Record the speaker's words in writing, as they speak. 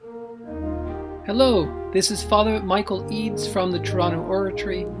Hello, this is Father Michael Eads from the Toronto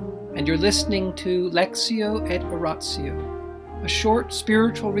Oratory, and you're listening to Lectio et Oratio, a short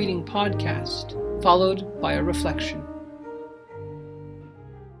spiritual reading podcast followed by a reflection.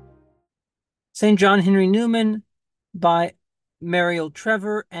 St. John Henry Newman by Mariel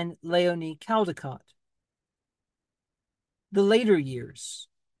Trevor and Leonie Caldecott. The Later Years,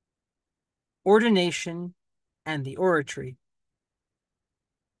 Ordination and the Oratory.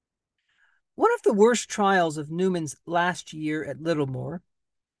 One of the worst trials of Newman's last year at Littlemore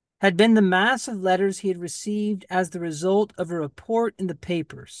had been the mass of letters he had received as the result of a report in the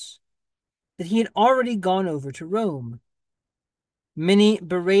papers that he had already gone over to Rome, many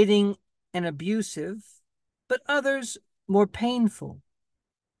berating and abusive, but others more painful,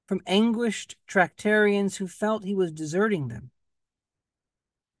 from anguished Tractarians who felt he was deserting them.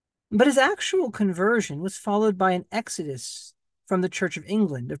 But his actual conversion was followed by an exodus from the Church of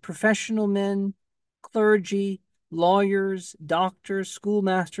England of professional men, clergy, lawyers, doctors,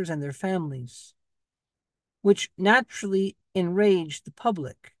 schoolmasters, and their families, which naturally enraged the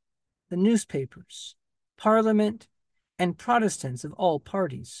public, the newspapers, Parliament, and Protestants of all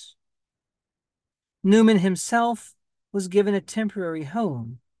parties. Newman himself was given a temporary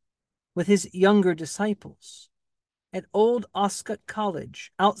home with his younger disciples at Old Oscott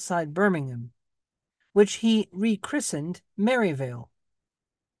College outside Birmingham, which he rechristened Maryvale.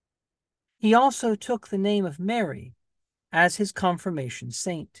 He also took the name of Mary as his confirmation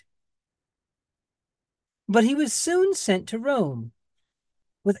saint. But he was soon sent to Rome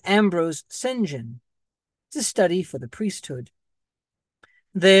with Ambrose St. John to study for the priesthood.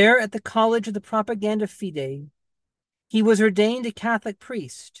 There, at the College of the Propaganda Fide, he was ordained a Catholic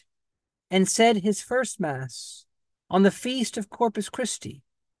priest and said his first Mass on the feast of Corpus Christi,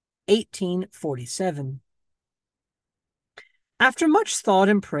 1847. After much thought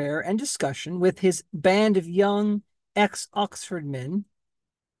and prayer and discussion with his band of young ex-Oxford men,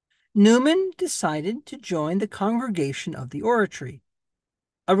 Newman decided to join the Congregation of the Oratory,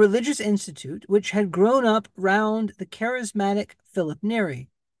 a religious institute which had grown up round the charismatic Philip Neri,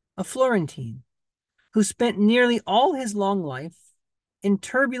 a Florentine, who spent nearly all his long life in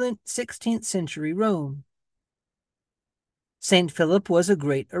turbulent 16th century Rome. St. Philip was a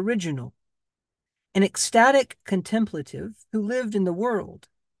great original, an ecstatic contemplative who lived in the world,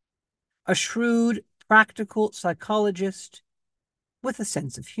 a shrewd, practical psychologist with a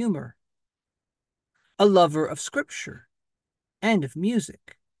sense of humor, a lover of scripture and of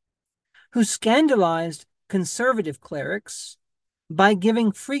music, who scandalized conservative clerics by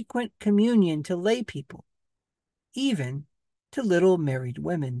giving frequent communion to lay people, even to little married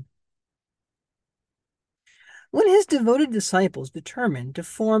women. When his devoted disciples determined to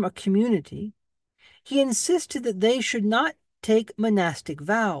form a community, he insisted that they should not take monastic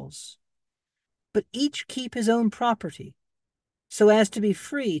vows, but each keep his own property, so as to be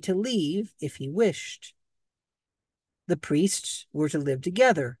free to leave if he wished. The priests were to live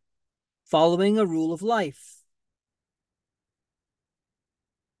together, following a rule of life.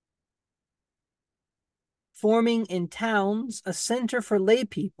 Forming in towns a center for lay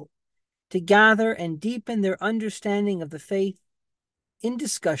people to gather and deepen their understanding of the faith in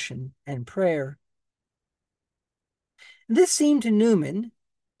discussion and prayer. This seemed to Newman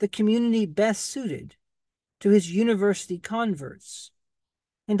the community best suited to his university converts,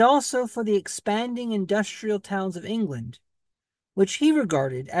 and also for the expanding industrial towns of England, which he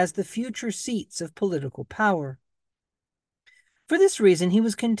regarded as the future seats of political power. For this reason, he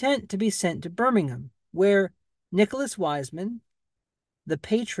was content to be sent to Birmingham, where Nicholas Wiseman, the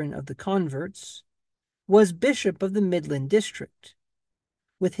patron of the converts, was bishop of the Midland district,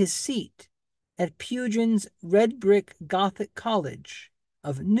 with his seat at Pugin's red brick Gothic College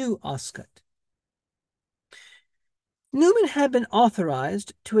of New Oscott. Newman had been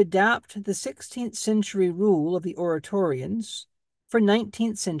authorized to adapt the 16th century rule of the Oratorians for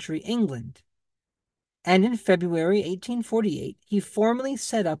 19th century England, and in February 1848 he formally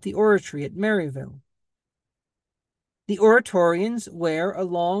set up the oratory at Maryvale. The Oratorians wear a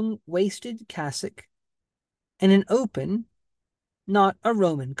long-waisted cassock and an open, not a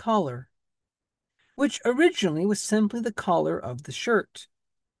Roman collar, which originally was simply the collar of the shirt.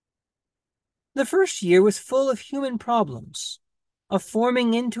 The first year was full of human problems, of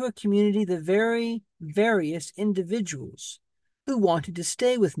forming into a community the very various individuals who wanted to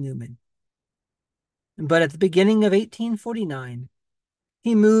stay with Newman. But at the beginning of 1849,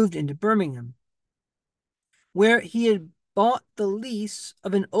 he moved into Birmingham, where he had bought the lease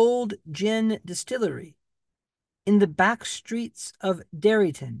of an old gin distillery in the back streets of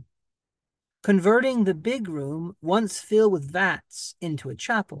Derryton, converting the big room once filled with vats into a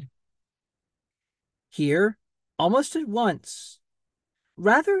chapel. Here, almost at once,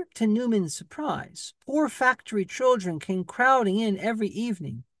 rather to Newman's surprise, poor factory children came crowding in every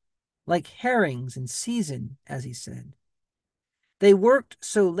evening, like herrings in season, as he said. They worked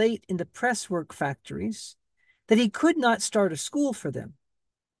so late in the presswork factories that he could not start a school for them.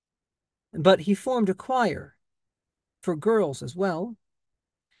 But he formed a choir, for girls as well,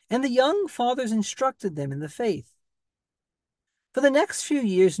 and the young fathers instructed them in the faith. For the next few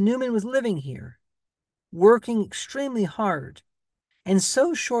years, Newman was living here, working extremely hard, and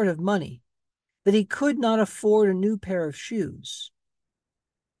so short of money that he could not afford a new pair of shoes.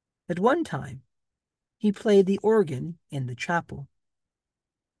 At one time, he played the organ in the chapel.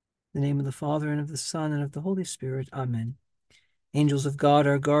 In the name of the Father, and of the Son, and of the Holy Spirit. Amen. Angels of God,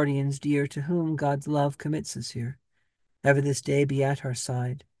 our guardians dear, to whom God's love commits us here, ever this day be at our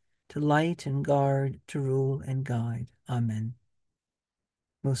side, to light and guard, to rule and guide. Amen.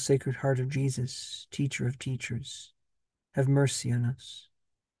 Most Sacred Heart of Jesus, teacher of teachers, have mercy on us.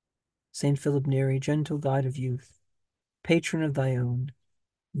 Saint Philip Neri, gentle guide of youth, patron of thy own,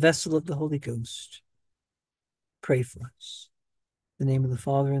 vessel of the Holy Ghost, pray for us. In the name of the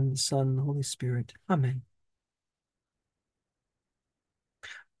Father, and the Son, and the Holy Spirit. Amen.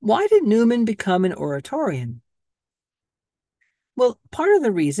 Why did Newman become an Oratorian? Well, part of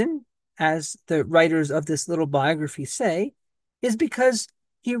the reason, as the writers of this little biography say, is because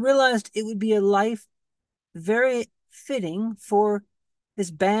he realized it would be a life very fitting for this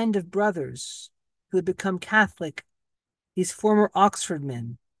band of brothers who had become Catholic, these former Oxford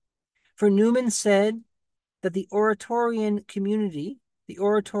men. For Newman said that the Oratorian community, the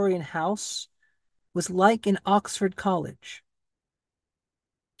Oratorian house, was like an Oxford college.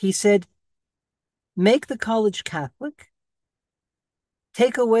 He said, make the college Catholic,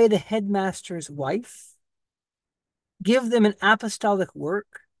 take away the headmaster's wife, give them an apostolic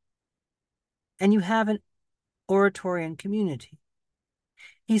work, and you have an Oratorian community.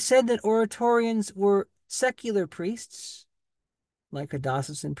 He said that Oratorians were secular priests, like a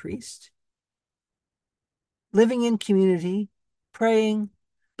diocesan priest, living in community, praying,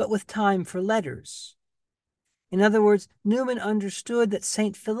 but with time for letters. In other words, Newman understood that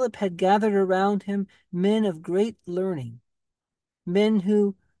St. Philip had gathered around him men of great learning, men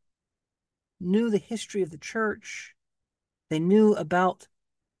who knew the history of the church, they knew about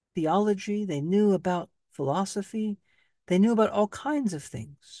theology, they knew about philosophy, they knew about all kinds of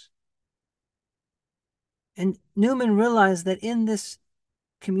things. And Newman realized that in this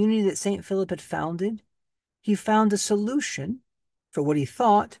community that St. Philip had founded, he found a solution for what he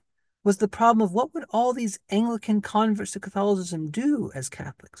thought was the problem of what would all these Anglican converts to Catholicism do as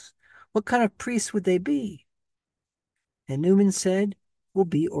Catholics? What kind of priests would they be? And Newman said, we'll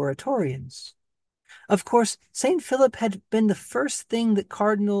be Oratorians. Of course, St. Philip had been the first thing that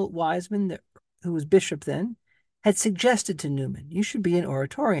Cardinal Wiseman, who was bishop then, had suggested to Newman. You should be an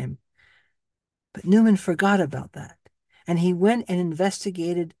Oratorian. But Newman forgot about that. And he went and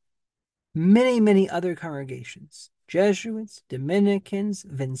investigated many, many other congregations. Jesuits, Dominicans,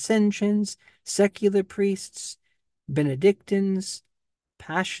 Vincentians, secular priests, Benedictines,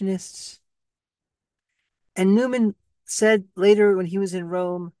 Passionists. And Newman said later when he was in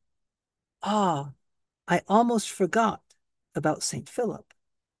Rome, I almost forgot about St. Philip.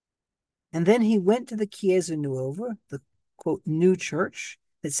 And then he went to the Chiesa Nuova, the, quote, new church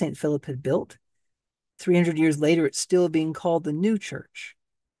that St. Philip had built. 300 years later, it's still being called the new church.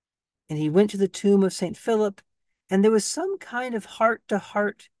 And he went to the tomb of St. Philip, and there was some kind of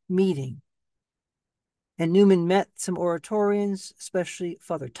heart-to-heart meeting. And Newman met some Oratorians, especially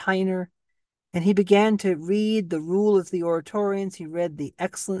Father Tyner, and he began to read the rule of the Oratorians. He read the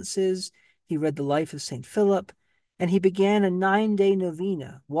Excellences, he read the life of St. Philip, and he began a 9-day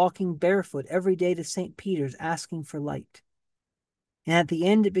novena, walking barefoot every day to St. Peter's, asking for light. And at the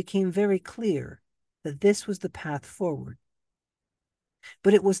end, it became very clear that this was the path forward.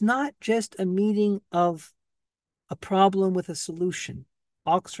 But it was not just a meeting of a problem with a solution.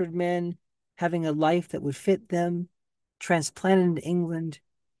 Oxford men having a life that would fit them, transplanted into England.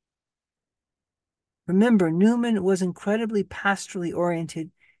 Remember, Newman was incredibly pastorally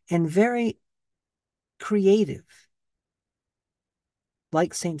oriented and very creative,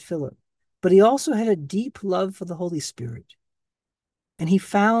 like St. Philip. But he also had a deep love for the Holy Spirit. And he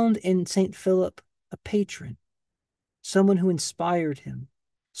found in St. Philip a patron, someone who inspired him,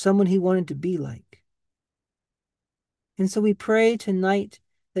 someone he wanted to be like. And so we pray tonight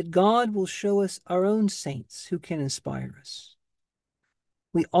that God will show us our own saints who can inspire us.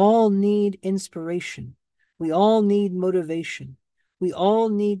 We all need inspiration. We all need motivation. We all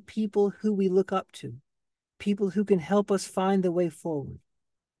need people who we look up to, people who can help us find the way forward.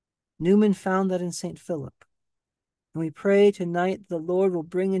 Newman found that in St. Philip. And we pray tonight the Lord will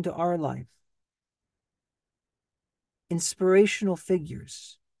bring into our life inspirational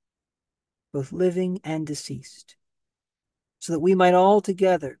figures, both living and deceased, so that we might all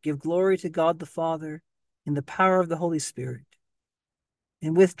together give glory to God the Father in the power of the Holy Spirit,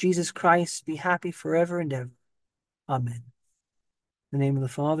 and with Jesus Christ be happy forever and ever. Amen. In the name of the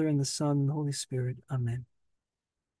Father, and the Son, and the Holy Spirit. Amen.